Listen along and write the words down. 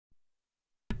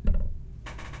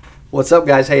What's up,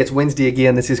 guys? Hey, it's Wednesday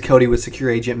again. This is Cody with Secure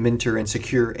Agent Mentor and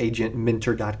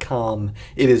SecureAgentMentor.com.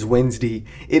 It is Wednesday.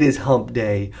 It is hump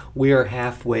day. We are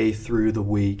halfway through the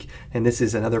week, and this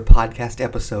is another podcast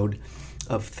episode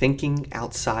of Thinking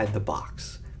Outside the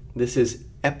Box. This is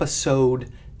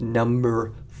episode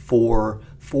number 4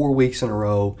 weeks in a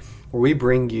row, where we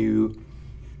bring you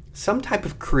some type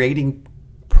of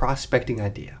prospecting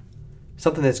idea.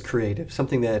 Something that's creative,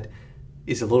 something that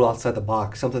is a little outside the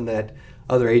box, something that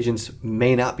other agents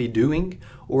may not be doing,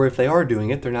 or if they are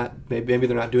doing it, maybe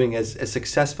they're not doing as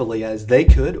successfully as they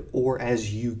could or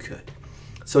as you could.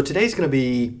 So today's going to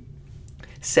be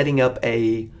setting up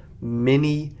a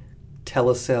mini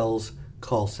telesales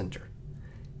call center,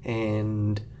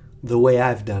 and the way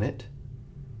I've done it,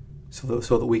 so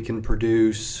that we can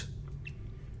produce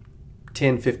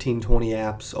 10, 15, 20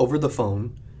 apps over the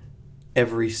phone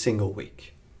every single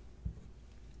week,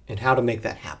 and how to make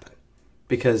that happen.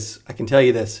 Because I can tell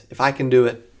you this, if I can do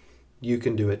it, you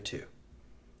can do it too.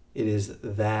 It is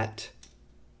that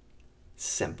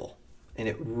simple, and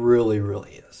it really,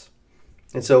 really is.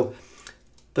 And so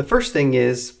the first thing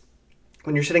is,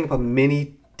 when you're setting up a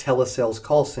mini telesales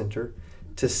call center,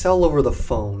 to sell over the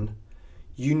phone,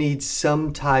 you need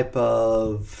some type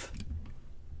of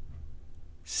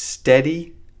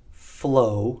steady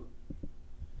flow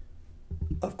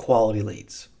of quality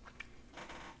leads.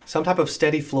 Some type of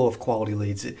steady flow of quality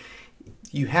leads.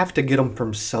 You have to get them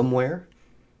from somewhere.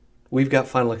 We've got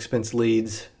final expense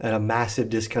leads at a massive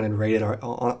discounted rate on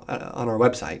our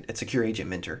website at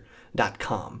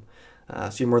SecureAgentMentor.com.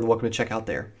 So you're more than welcome to check out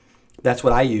there. That's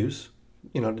what I use,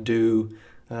 to do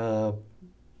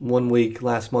 1 week.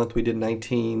 Last month we did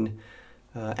 19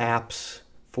 apps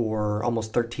for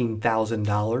almost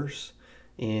 $13,000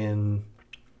 in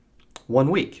 1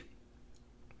 week.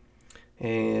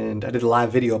 And I did a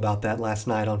live video about that last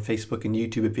night on Facebook and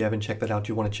YouTube. If you haven't checked that out,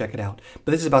 you want to check it out.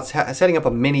 But this is about setting up a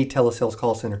mini telesales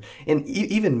call center. And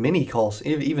even mini call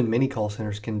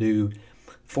centers can do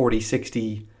 40,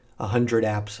 60, 100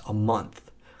 apps a month.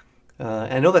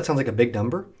 And I know that sounds like a big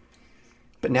number,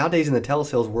 but nowadays in the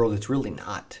telesales world, it's really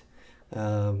not.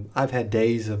 I've had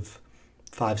days of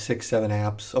 5, 6, 7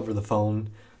 apps over the phone.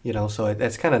 So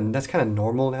that's kind of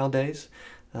normal nowadays.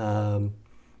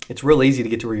 It's real easy to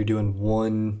get to where you're doing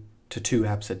 1 to 2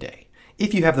 apps a day.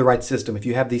 If you have the right system, if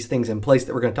you have these things in place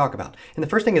that we're going to talk about. And the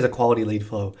first thing is a quality lead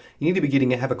flow. You need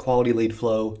to have a quality lead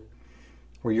flow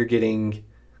where you're getting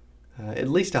at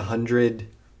least 100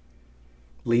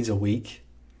 leads a week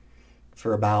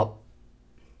for about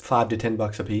 $5 to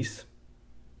 $10 a piece.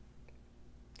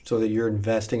 So that you're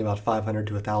investing about $500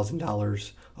 to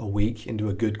 $1,000 a week into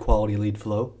a good quality lead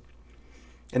flow.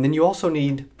 And then you also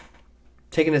need,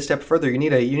 taking it a step further, if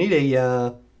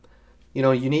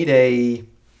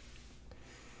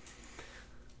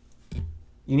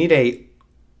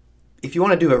you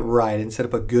want to do it right and set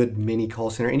up a good mini call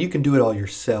center, and you can do it all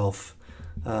yourself,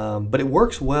 but it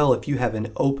works well if you have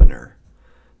an opener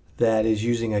that is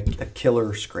using a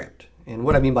killer script. And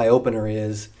what I mean by opener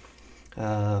is,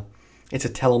 it's a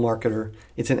telemarketer,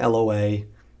 it's an LOA,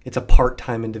 it's a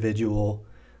part-time individual,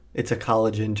 it's a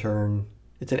college intern,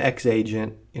 it's an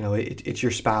ex-agent, it's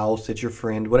your spouse, it's your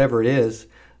friend, whatever it is,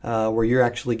 where you're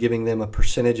actually giving them a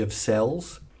percentage of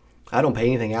sales. I don't pay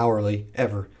anything hourly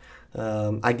ever.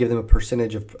 I give them a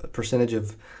percentage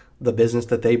of the business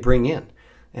that they bring in,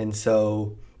 and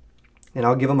I'll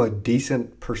give them a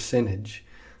decent percentage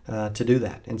to do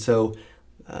that. And so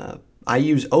I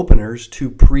use openers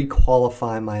to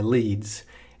pre-qualify my leads,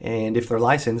 and if they're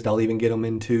licensed, I'll even get them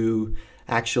into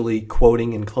actually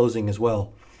quoting and closing as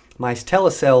well. My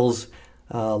telesales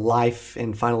life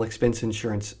and final expense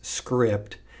insurance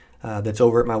script that's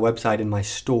over at my website in my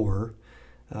store.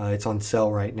 It's on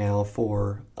sale right now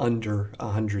for under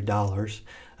 $100.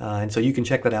 And so you can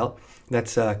check that out.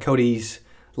 That's Cody's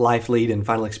life lead and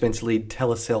final expense lead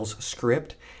telesales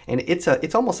script. And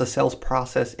it's almost a sales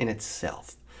process in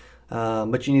itself.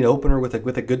 But you need an opener with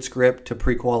a good script to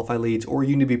pre-qualify leads, or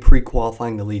you need to be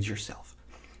pre-qualifying the leads yourself.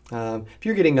 If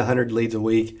you're getting 100 leads a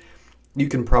week, you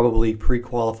can probably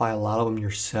pre-qualify a lot of them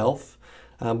yourself.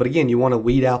 But again, you want to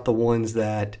weed out the ones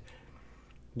that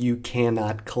you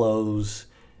cannot close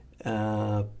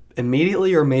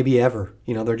immediately or maybe ever.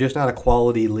 They're just not a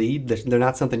quality lead. They're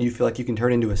not something you feel like you can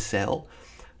turn into a sale.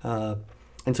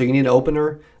 And so you need an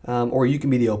opener, or you can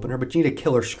be the opener, but you need a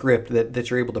killer script that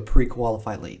you're able to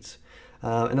pre-qualify leads.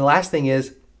 And the last thing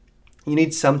is, you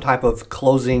need some type of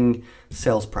closing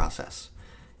sales process.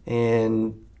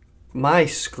 And my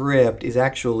script is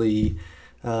actually,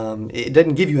 it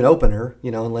doesn't give you an opener,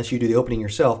 unless you do the opening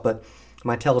yourself, but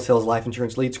my telesales life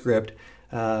insurance lead script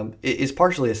is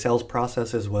partially a sales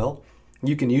process as well.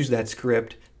 you can use that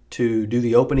script to do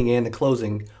the opening and the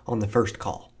closing on the first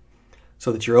call.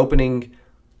 So that you're opening,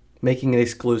 making it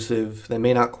exclusive, they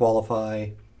may not qualify,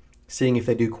 seeing if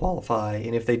they do qualify,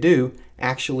 and if they do,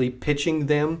 actually pitching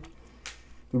them,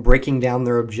 breaking down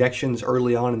their objections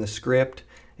early on in the script,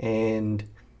 and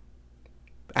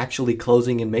actually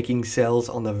closing and making sales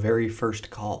on the very first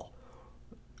call.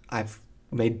 I've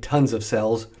made tons of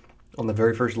sales on the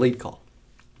very first lead call.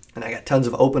 And I got tons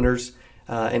of openers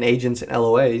and agents and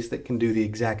LOAs that can do the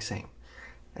exact same.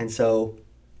 And so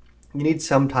you need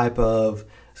some type of,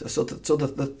 so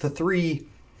the three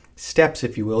steps,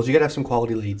 if you will, is you got to have some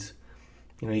quality leads.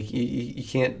 You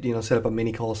can't set up a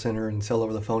mini call center and sell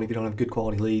over the phone if you don't have good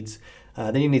quality leads.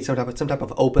 Then you need some type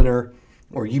of opener,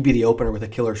 or you be the opener with a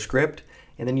killer script,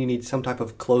 and then you need some type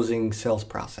of closing sales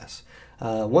process.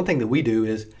 One thing that we do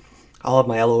is I'll have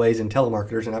my LOAs and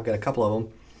telemarketers, and I've got a couple of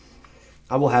them.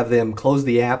 I will have them close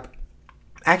the app,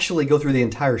 actually go through the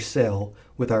entire sale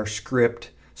with our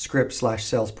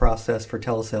script/sales process for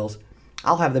telesales.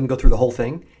 I'll have them go through the whole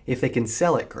thing. If they can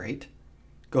sell it, great.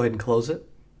 Go ahead and close it,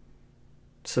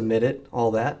 submit it,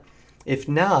 all that. If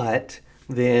not,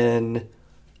 then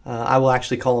I will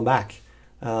actually call them back.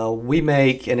 We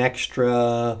make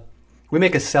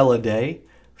a sell a day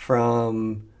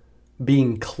from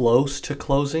being close to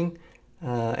closing.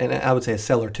 And I would say a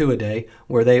sell or two a day,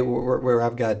 where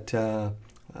I've got, one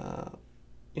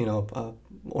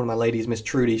of my ladies, Miss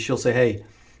Trudy, she'll say, hey,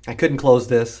 I couldn't close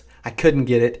this, I couldn't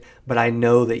get it, but I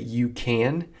know that you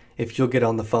can if you'll get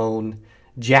on the phone,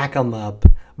 jack them up,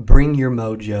 bring your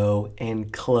mojo,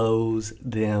 and close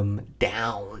them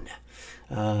down.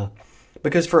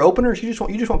 Because for openers, you just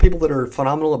want people that are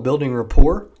phenomenal at building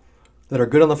rapport, that are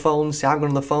good on the phone, sound good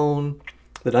on the phone,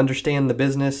 that understand the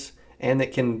business, and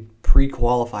that can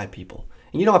pre-qualify people.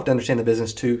 And you don't have to understand the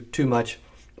business too much,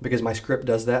 because my script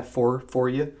does that for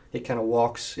you. It kind of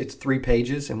walks, it's 3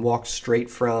 pages and walks straight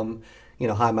from,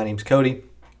 hi, my name's Cody,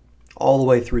 all the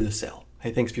way through the sale.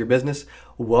 Hey, thanks for your business.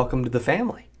 Welcome to the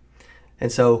family.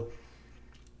 And so,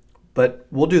 but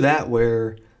we'll do that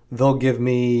where they'll give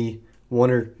me one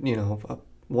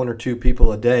or two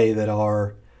people a day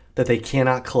that they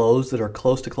cannot close, that are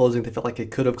close to closing, they feel like they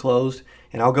could have closed,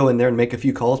 and I'll go in there and make a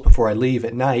few calls before I leave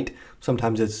at night.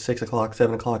 Sometimes it's 6 o'clock,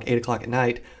 7 o'clock, 8 o'clock at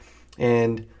night,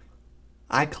 and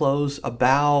I close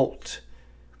about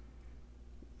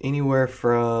anywhere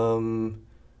from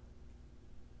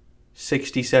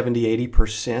 60, 70,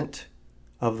 80%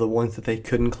 of the ones that they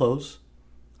couldn't close.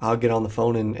 I'll get on the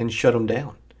phone and shut them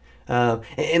down.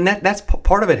 And that's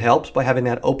part of it helps by having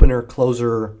that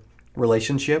opener-closer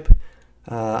relationship.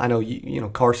 I know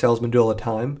car salesmen do all the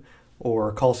time,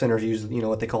 or call centers use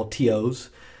what they call TOs,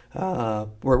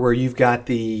 where you've got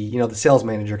the sales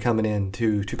manager coming in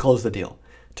to close the deal,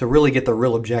 to really get the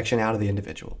real objection out of the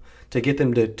individual, to get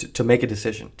them to make a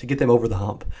decision, to get them over the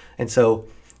hump. And so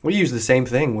we use the same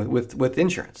thing with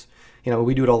insurance.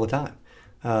 We do it all the time.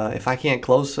 If I can't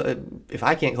close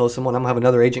someone, I'm gonna have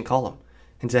another agent call them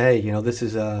and say, hey, this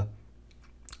is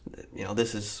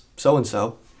so and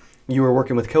so. You were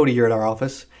working with Cody here at our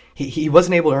office. He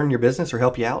wasn't able to earn your business or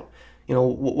help you out.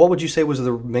 What would you say was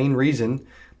the main reason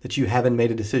that you haven't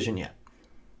made a decision yet?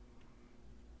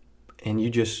 And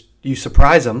you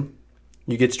surprise them,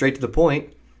 you get straight to the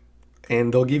point,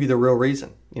 and they'll give you the real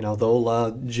reason.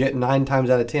 They'll 9 times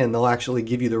out of 10, they'll actually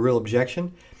give you the real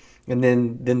objection. And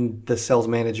then the sales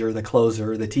manager, the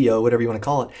closer, the TO, whatever you want to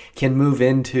call it, can move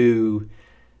into,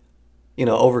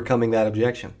 overcoming that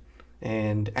objection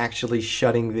and actually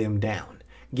shutting them down,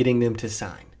 getting them to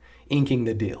sign, inking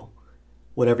the deal,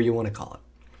 whatever you want to call it.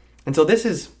 And so this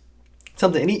is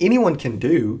something anyone can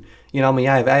do. I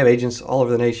have agents all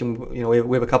over the nation.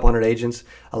 We have a couple hundred agents.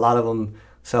 A lot of them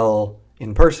sell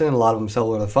in person. A lot of them sell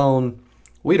over the phone.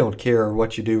 We don't care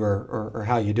what you do or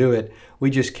how you do it. We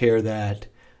just care that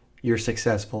you're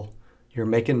successful, you're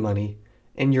making money,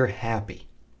 and you're happy.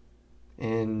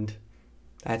 And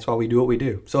that's why we do what we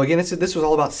do. So again, this was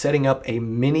all about setting up a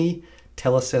mini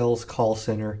telesales call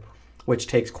center, which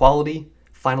takes quality,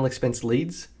 final expense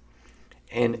leads,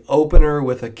 an opener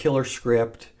with a killer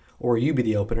script, or you be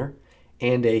the opener,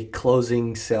 and a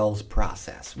closing sales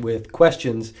process with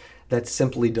questions that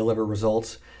simply deliver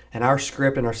results. And our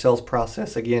script and our sales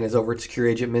process, again, is over at Secure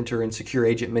Agent Mentor and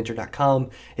secureagentmentor.com.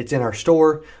 It's in our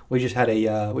store. We just had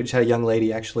a young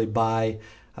lady actually buy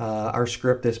our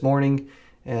script this morning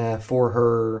for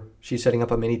her. She's setting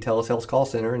up a mini telesales call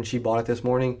center, and she bought it this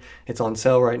morning. It's on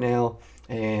sale right now,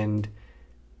 and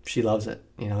she loves it.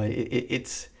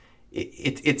 It's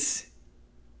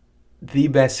the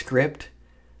best script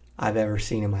I've ever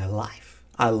seen in my life.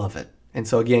 I love it. And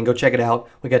so again, go check it out.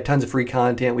 We got tons of free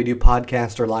content. We do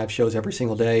podcasts or live shows every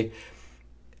single day.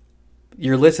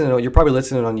 You're probably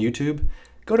listening on YouTube.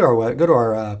 Go to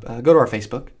our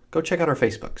Facebook. Go check out our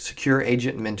Facebook, Secure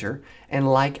Agent Mentor, and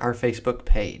like our Facebook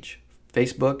page,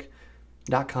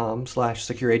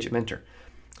 facebook.com/Secure Agent Mentor.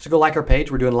 So go like our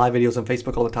page. We're doing live videos on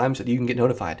Facebook all the time so that you can get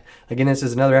notified. Again, this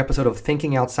is another episode of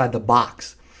Thinking Outside the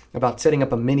Box about setting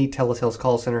up a mini telesales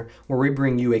call center where we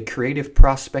bring you a creative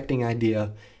prospecting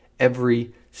idea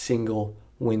every single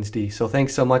Wednesday. So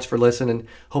thanks so much for listening.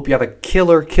 Hope you have a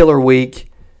killer week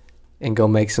and go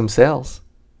make some sales.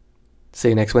 See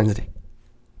you next Wednesday.